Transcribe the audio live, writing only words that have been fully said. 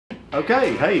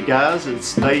Okay, hey guys,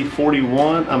 it's day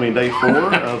 41, day 4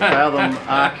 of Fathom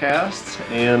ICAST,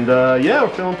 and yeah, we're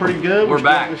feeling pretty good. We're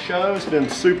back. The show, it's been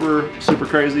super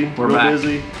crazy. We're real back.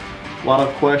 busy. A lot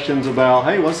of questions about,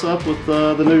 hey, what's up with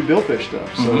the new billfish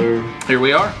stuff? So here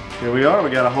we are. Here we are. We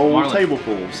got a whole Marlin. table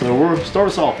full. So we'll start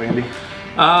us off, Andy.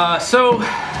 So,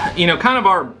 you know, kind of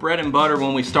our bread and butter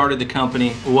when we started the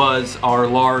company was our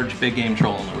large big game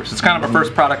trolling lures. It's kind of our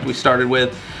first product we started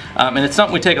with, and it's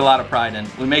something we take a lot of pride in.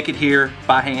 We make it here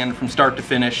by hand from start to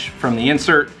finish, from the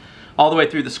insert all the way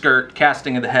through the skirt,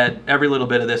 casting of the head. Every little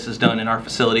bit of this is done in our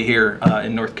facility here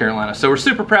in North Carolina. So we're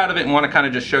super proud of it and want to kind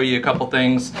of just show you a couple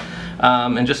things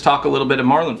and just talk a little bit of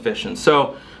marlin fishing.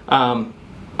 So,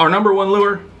 our number one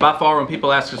lure, by far, when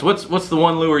people ask us, what's the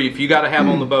one lure if you got to have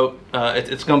on the boat,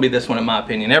 it's going to be this one in my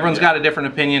opinion. Everyone's got a different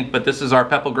opinion, but this is our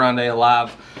Pepal Grande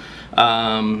Alive,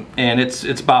 and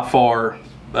it's by far,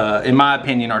 in my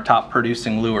opinion, our top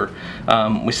producing lure.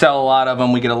 We sell a lot of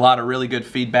them, we get a lot of really good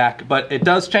feedback, but it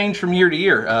does change from year to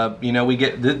year. You know, we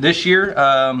get, this year,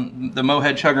 the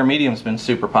Head Chugger Medium's been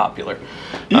super popular.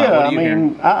 Yeah,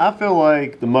 I feel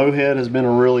like the Head has been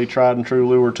a really tried and true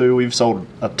lure too. We've sold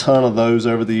a ton of those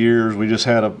over the years. We just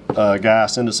had a guy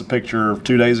send us a picture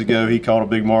 2 days ago. He caught a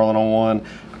big marlin on one.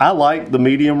 I like the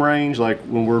medium range, like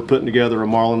when we're putting together a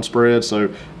marlin spread.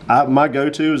 So my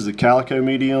go-to is the Calico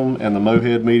medium and the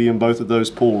Head medium. Both of those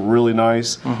pull really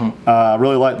nice. I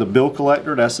really like the bill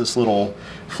collector. That's this little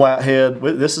flat head.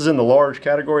 This is in the large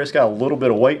category. It's got a little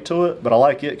bit of weight to it, but I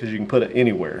like it because you can put it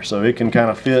anywhere. So it can kind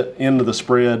of fit into the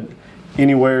spread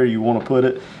anywhere you want to put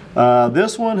it.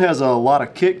 This one has a lot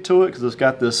of kick to it because it's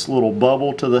got this little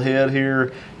bubble to the head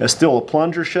here. It's still a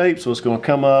plunger shape, so it's going to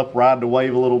come up, ride the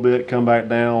wave a little bit, come back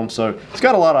down. So it's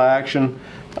got a lot of action.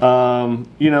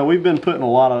 You know, we've been putting a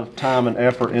lot of time and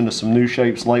effort into some new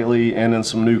shapes lately and in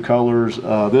some new colors.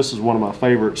 This is one of my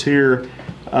favorites here.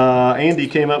 Andy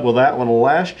came up with that one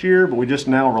last year, but we just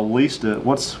now released it.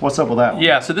 What's up with that one?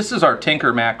 Yeah, so this is our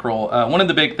Tinker Mackerel. One of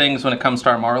the big things when it comes to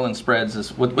our marlin spreads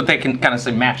is what they can kind of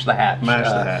say, match the hatch. Match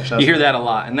the hatch. You hear that a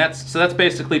lot, and that's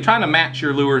basically trying to match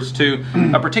your lures to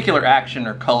a particular action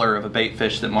or color of a bait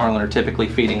fish that marlin are typically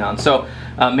feeding on. So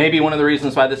maybe one of the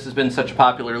reasons why this has been such a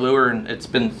popular lure and it's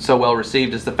been so well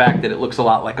received is the fact that it looks a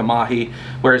lot like a mahi,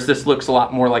 whereas this looks a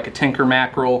lot more like a Tinker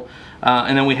Mackerel.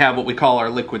 And then we have what we call our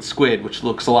liquid squid, which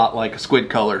looks a lot like a squid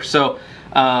color. So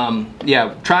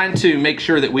yeah, trying to make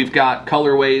sure that we've got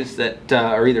colorways that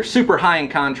are either super high in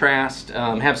contrast,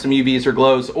 have some UVs or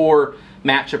glows, or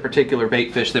match a particular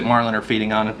bait fish that marlin are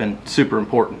feeding on have been super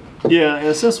important. Yeah,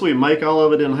 and since we make all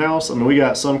of it in-house, we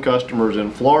got some customers in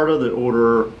Florida that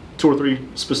order 2 or 3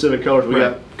 specific colors. We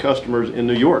got customers in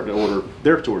New York that order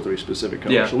their 2 or 3 specific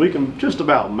colors. Yeah. So we can just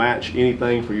about match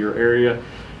anything for your area.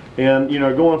 And you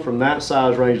know, going from that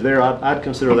size range there, I'd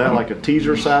consider that like a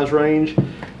teaser size range.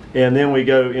 And then we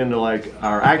go into like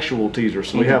our actual teasers.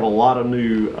 So we have a lot of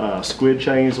new squid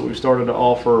chains that we've started to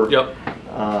offer. Yep.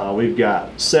 We've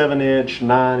got 7-inch,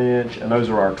 9-inch, and those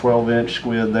are our 12-inch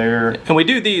squid there. And we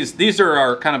do these are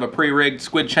our kind of a pre-rigged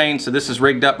squid chain, so this is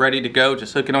rigged up, ready to go.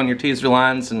 Just hook it on your teaser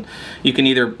lines, and you can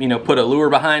either, you know, put a lure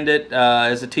behind it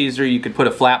as a teaser, you could put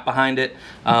a flap behind it.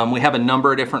 We have a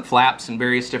number of different flaps in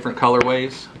various different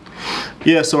colorways.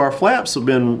 Yeah, so our flaps have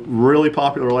been really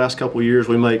popular the last couple of years.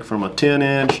 We make from a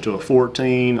 10-inch to a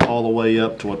 14, all the way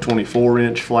up to a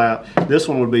 24-inch flap. This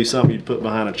one would be something you'd put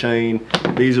behind a chain.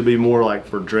 These would be more like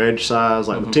for dredge size.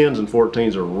 Like the 10s and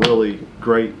 14s are really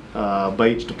great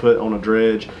baits to put on a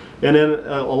dredge. And then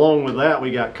along with that, we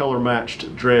got color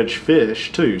matched dredge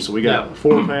fish too. So we got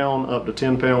 4-pound up to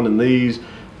 10-pound in these.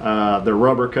 They're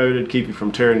rubber coated, keep you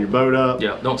from tearing your boat up.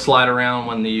 Yeah, don't slide around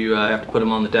when you have to put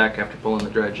them on the deck after pulling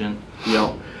the dredge in.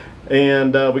 Yep.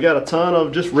 And we got a ton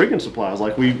of just rigging supplies.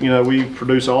 Like we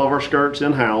produce all of our skirts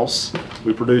in-house.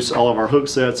 We produce all of our hook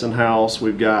sets in-house.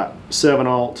 We've got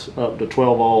 7/0 up to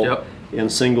 12/0 in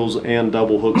singles and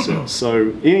double hook sets.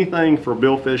 So anything for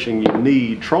bill fishing you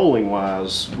need trolling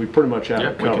wise, we pretty much have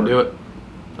it covered. We can do it.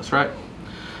 That's right.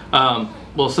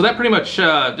 Well, so that pretty much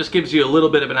just gives you a little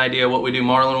bit of an idea of what we do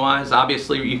marlin-wise.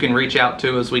 Obviously, you can reach out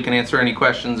to us. We can answer any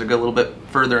questions or go a little bit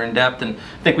further in depth, and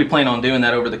I think we plan on doing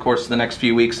that over the course of the next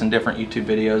few weeks in different YouTube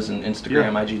videos and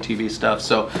Instagram, IGTV stuff.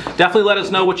 So definitely let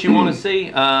us know what you want to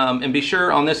see, and be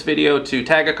sure on this video to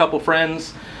tag a couple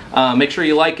friends. Make sure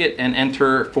you like it and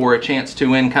enter for a chance to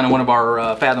win kind of one of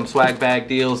our Fathom swag bag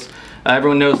deals.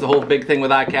 Everyone knows the whole big thing with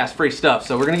ICAST, free stuff,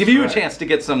 so we're going to give you a chance to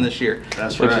get some this year.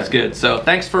 That's right. Which is good. So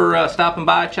thanks for stopping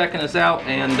by, checking us out,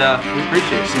 and we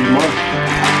appreciate it. See you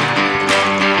tomorrow.